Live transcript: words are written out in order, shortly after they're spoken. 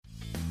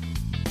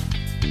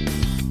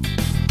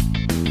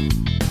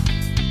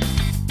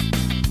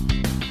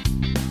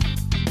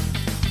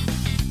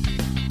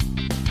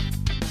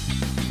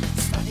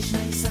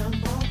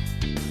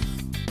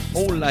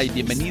Hola y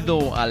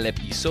bienvenido al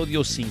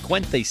episodio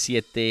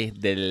 57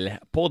 del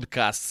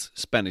podcast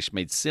Spanish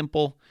Made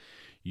Simple.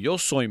 Yo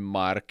soy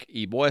Mark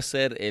y voy a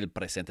ser el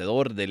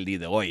presentador del día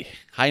de hoy.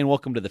 Hi and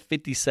welcome to the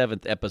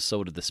 57th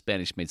episode of the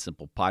Spanish Made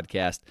Simple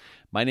podcast.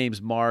 My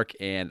name's Mark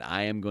and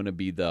I am going to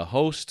be the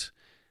host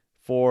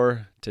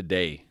for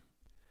today.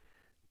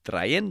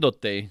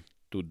 Trayéndote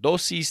tu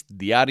dosis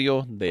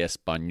diario de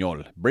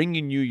español,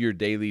 bringing you your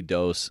daily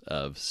dose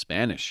of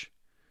Spanish.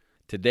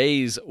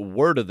 Today's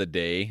word of the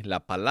day, la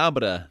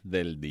palabra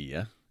del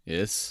día,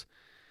 is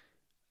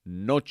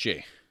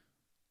noche,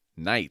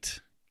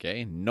 night.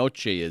 Okay,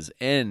 noche is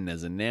N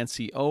as in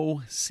Nancy,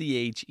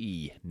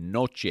 O-C-H-E,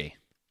 noche.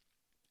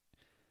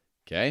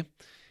 Okay,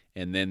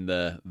 and then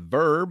the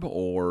verb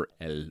or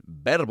el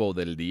verbo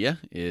del día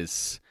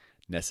is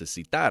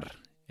necesitar,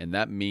 and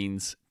that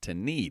means to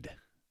need.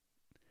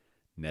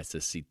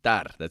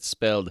 Necesitar, that's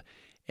spelled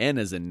N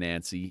as in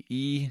Nancy,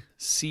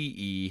 E-C-E-S-I-T-A-R.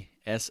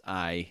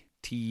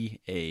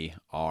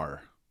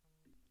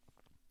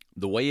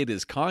 The way it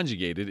is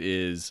conjugated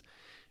is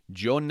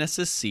yo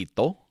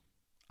necesito,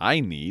 I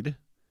need.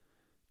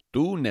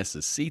 Tú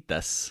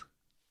necesitas,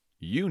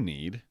 you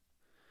need.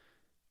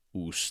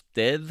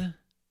 Usted,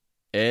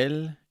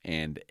 él,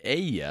 and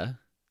ella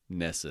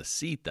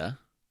necesita.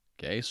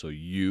 Okay, so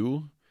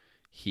you,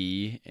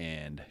 he,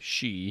 and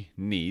she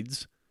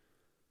needs.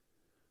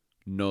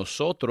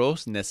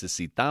 Nosotros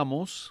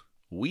necesitamos,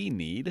 we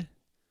need.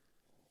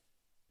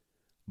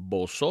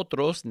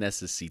 Vosotros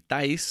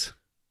necesitáis,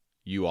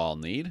 you all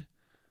need.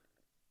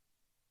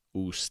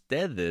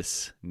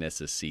 Ustedes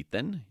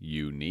necesitan,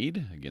 you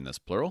need. Again, that's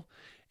plural.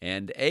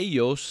 And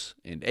ellos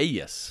and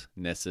ellas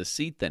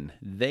necesitan,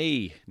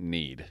 they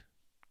need.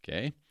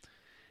 Okay?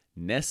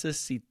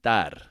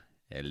 Necesitar,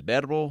 el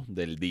verbo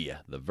del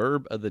día, the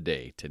verb of the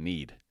day, to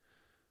need.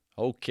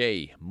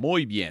 Okay,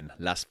 muy bien.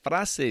 Las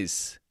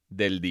frases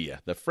del día,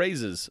 the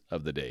phrases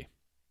of the day.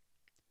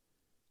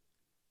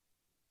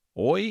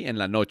 Hoy en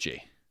la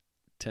noche,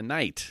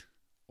 tonight.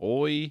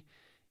 Hoy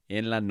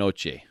en la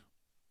noche.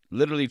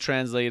 Literally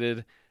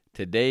translated,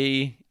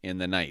 today in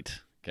the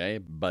night. Okay,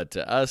 but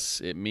to us,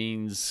 it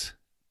means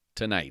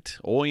tonight.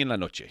 Hoy en la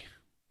noche.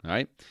 All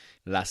right?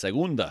 La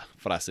segunda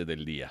frase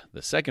del día.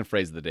 The second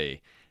phrase of the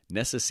day.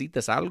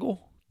 ¿Necesitas algo?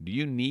 Do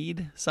you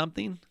need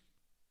something?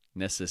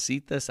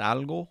 ¿Necesitas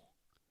algo?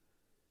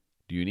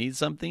 Do you need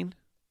something?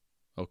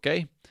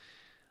 Okay.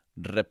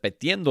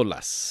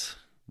 Repitiéndolas.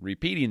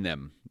 Repeating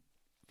them.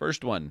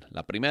 First one.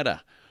 La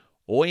primera.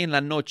 Hoy en la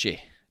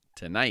noche.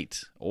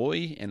 Tonight.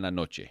 Hoy en la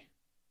noche.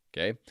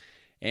 Okay.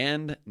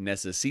 And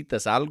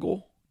 ¿necesitas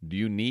algo? Do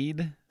you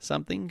need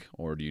something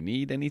or do you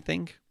need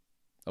anything?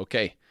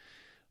 Okay,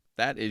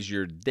 that is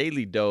your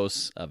daily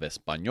dose of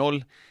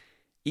español.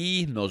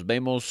 Y nos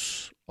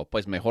vemos, o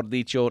pues mejor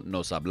dicho,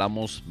 nos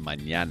hablamos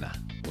mañana.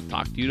 We'll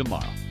talk to you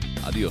tomorrow.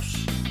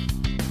 Adiós.